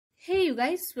Hey you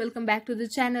guys, welcome back to the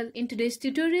channel. In today's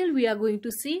tutorial, we are going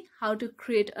to see how to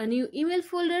create a new email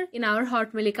folder in our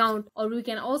Hotmail account, or we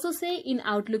can also say in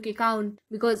Outlook account,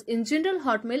 because in general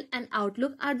Hotmail and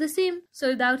Outlook are the same. So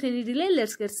without any delay,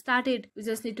 let's get started. We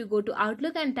just need to go to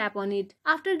Outlook and tap on it.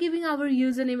 After giving our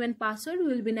username and password,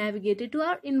 we will be navigated to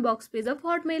our inbox page of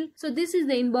Hotmail. So this is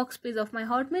the inbox page of my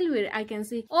Hotmail where I can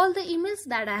see all the emails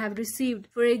that I have received.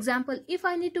 For example, if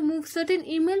I need to move certain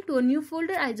email to a new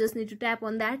folder, I just need to tap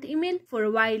on that email for a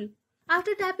while.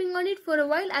 After tapping on it for a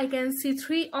while, I can see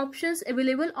three options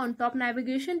available on top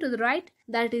navigation to the right.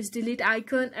 That is delete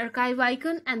icon, archive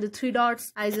icon and the three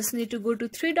dots. I just need to go to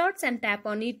three dots and tap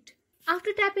on it.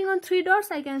 After tapping on three dots,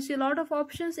 I can see a lot of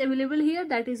options available here,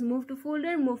 that is move to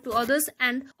folder, move to others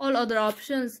and all other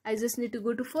options. I just need to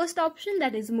go to first option,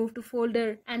 that is move to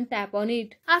folder, and tap on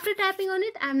it. After tapping on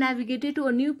it, I am navigated to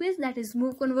a new page, that is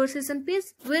move conversation page,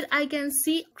 where I can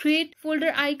see create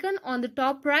folder icon on the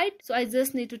top right. So I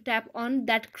just need to tap on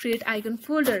that create icon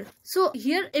folder. So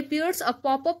here appears a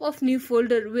pop-up of new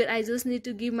folder where I just need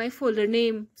to give my folder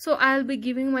name. So I'll be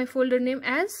giving my folder name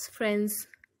as friends.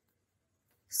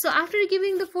 So after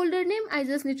giving the folder name, I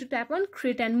just need to tap on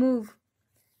create and move.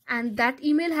 And that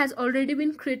email has already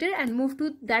been created and moved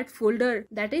to that folder.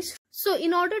 So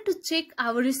in order to check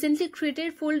our recently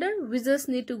created folder, we just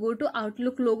need to go to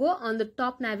Outlook logo on the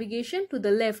top navigation to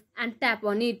the left and tap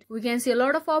on it. We can see a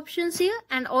lot of options here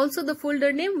and also the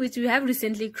folder name which we have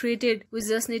recently created. We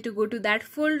just need to go to that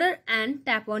folder and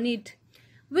tap on it.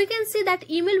 We can see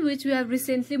that email which we have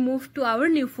recently moved to our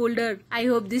new folder. I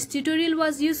hope this tutorial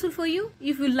was useful for you.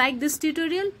 If you like this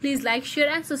tutorial, please like, share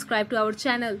and subscribe to our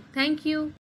channel. Thank you.